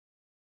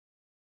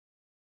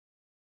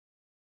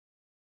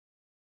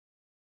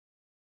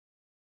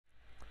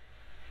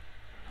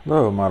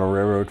Hello, model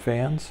railroad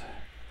fans.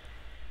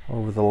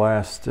 Over the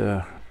last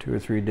 2 or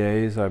 3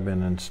 days, I've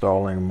been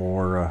installing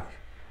more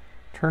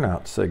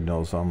turnout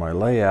signals on my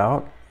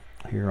layout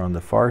here on the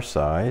far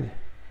side.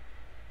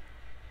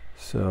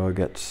 So I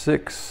got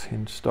 6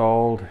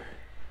 installed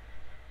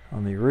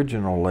on the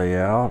original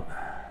layout.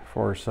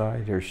 Far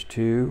side, there's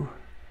 2,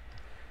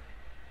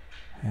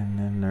 and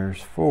then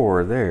there's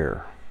 4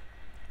 there.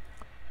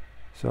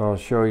 So I'll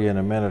show you in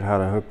a minute how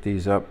to hook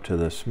these up to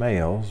the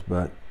Smails,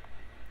 but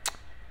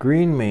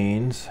green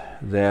means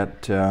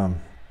that the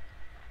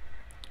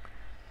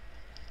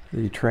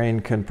train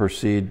can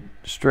proceed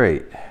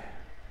straight.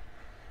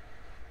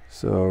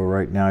 So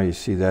right now you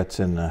see that's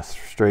in a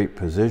straight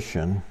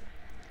position.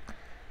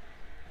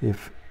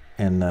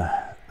 And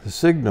the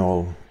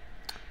signal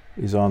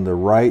is on the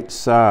right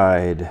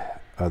side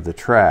of the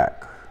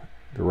track.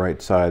 The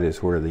right side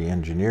is where the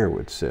engineer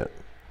would sit.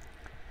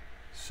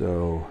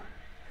 So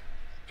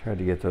try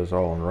to get those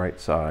all on the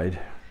right side.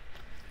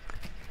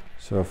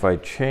 So if I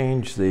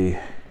change the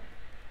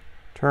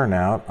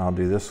turnout, I'll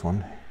do this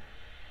one.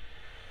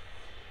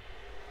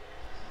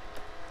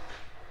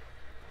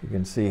 You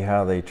can see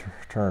how they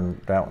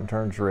turn, that one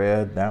turns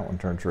red, that one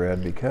turns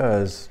red,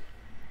 because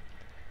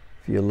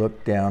if you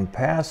look down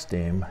past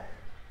him,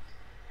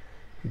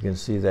 you can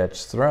see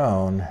that's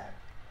thrown.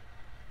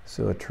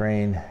 So a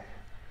train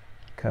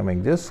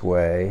coming this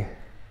way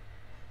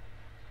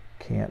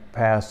can't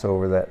pass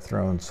over that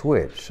thrown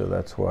switch. So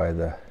that's why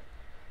the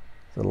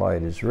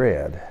light is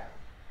red.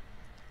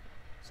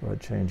 So I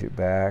change it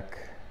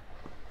back,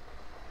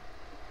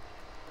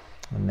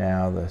 and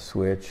now the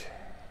switch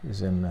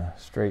is in the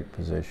straight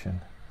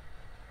position.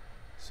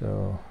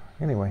 So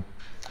anyway,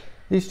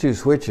 these two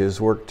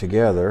switches work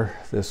together.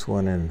 This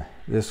one and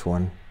this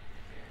one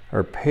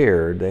are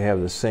paired. They have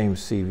the same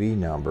CV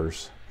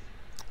numbers.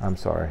 I'm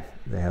sorry,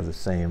 they have the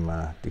same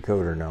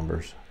decoder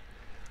numbers.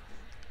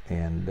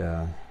 And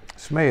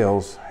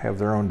Smails have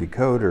their own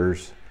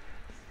decoders,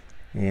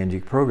 and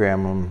you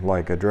program them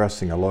like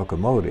addressing a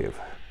locomotive.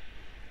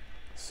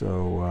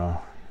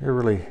 So they're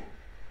really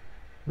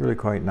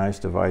quite nice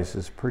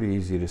devices, pretty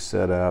easy to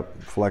set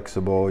up,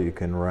 flexible. You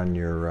can run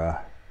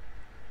your,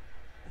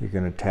 you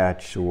can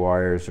attach the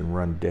wires and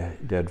run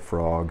dead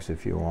frogs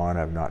if you want.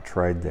 I've not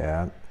tried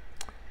that,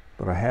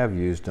 but I have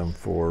used them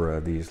for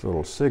these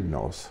little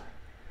signals.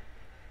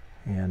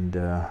 And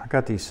I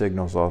got these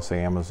signals off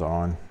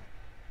Amazon.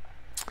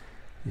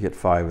 You get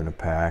 5 in a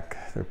pack.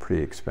 They're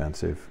pretty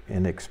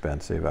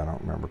inexpensive. I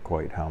don't remember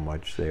quite how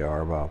much they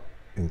are, but I'll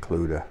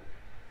include a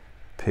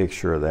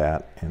picture of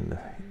that in the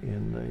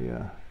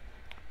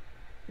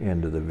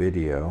end of the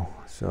video.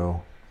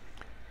 So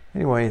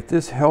anyway,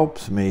 this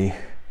helps me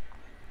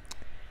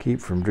keep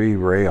from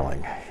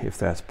derailing, if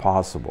that's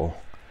possible.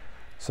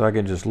 So I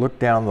can just look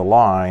down the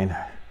line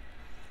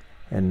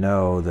and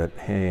know that,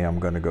 hey, I'm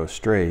going to go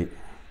straight.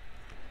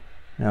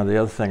 Now the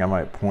other thing I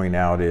might point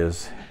out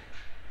is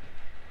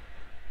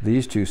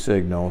these two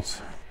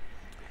signals.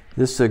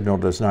 This signal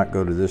does not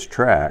go to this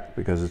track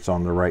because it's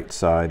on the right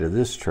side of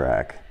this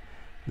track.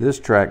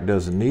 This track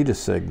doesn't need a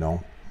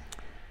signal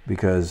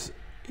because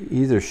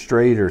either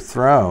straight or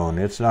thrown,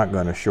 it's not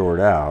going to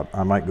short out.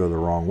 I might go the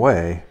wrong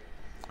way,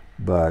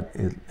 but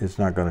it's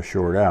not going to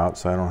short out,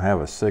 so I don't have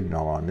a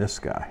signal on this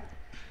guy.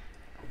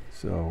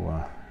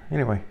 So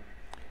anyway,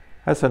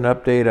 that's an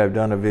update. I've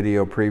done a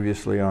video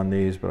previously on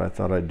these, but I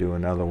thought I'd do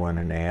another one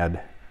and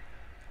add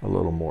a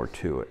little more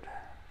to it.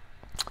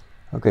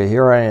 Okay,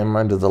 here I am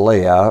under the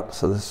layout.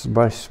 So this is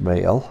my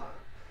Smail.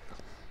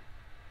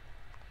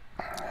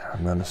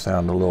 I'm going to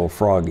sound a little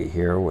froggy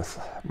here with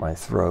my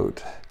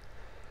throat.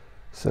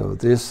 So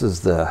this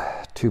is the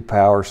 2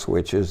 power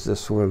switches,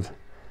 this one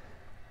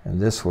and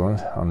this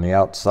one on the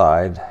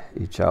outside,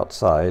 each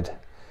outside.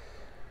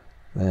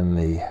 Then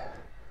the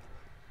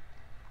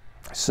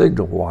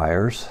signal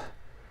wires.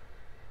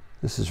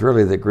 This is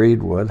really the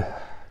green one.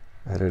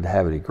 I didn't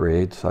have any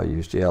green, so I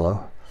used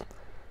yellow.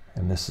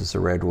 And this is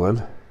the red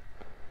one.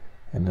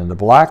 And then the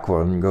black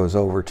one goes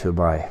over to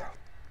my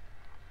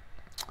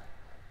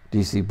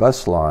DC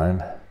bus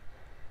line,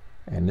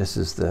 and this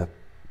is the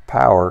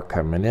power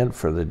coming in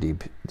for the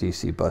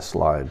DC bus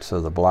line. So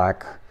the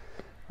black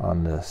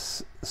on the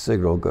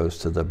signal goes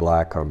to the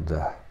black on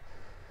the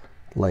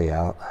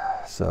layout.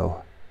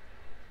 So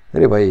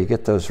anyway, you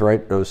get those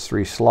right, those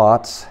 3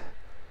 slots.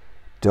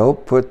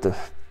 Don't put the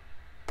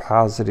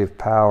positive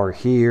power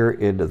here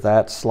into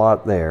that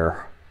slot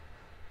there,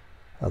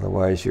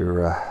 otherwise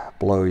you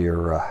blow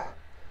your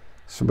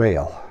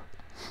Smail.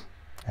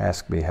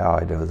 Ask me how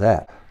I know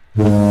that.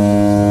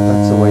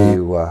 That's the way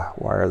you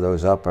wire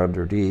those up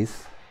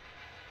underneath.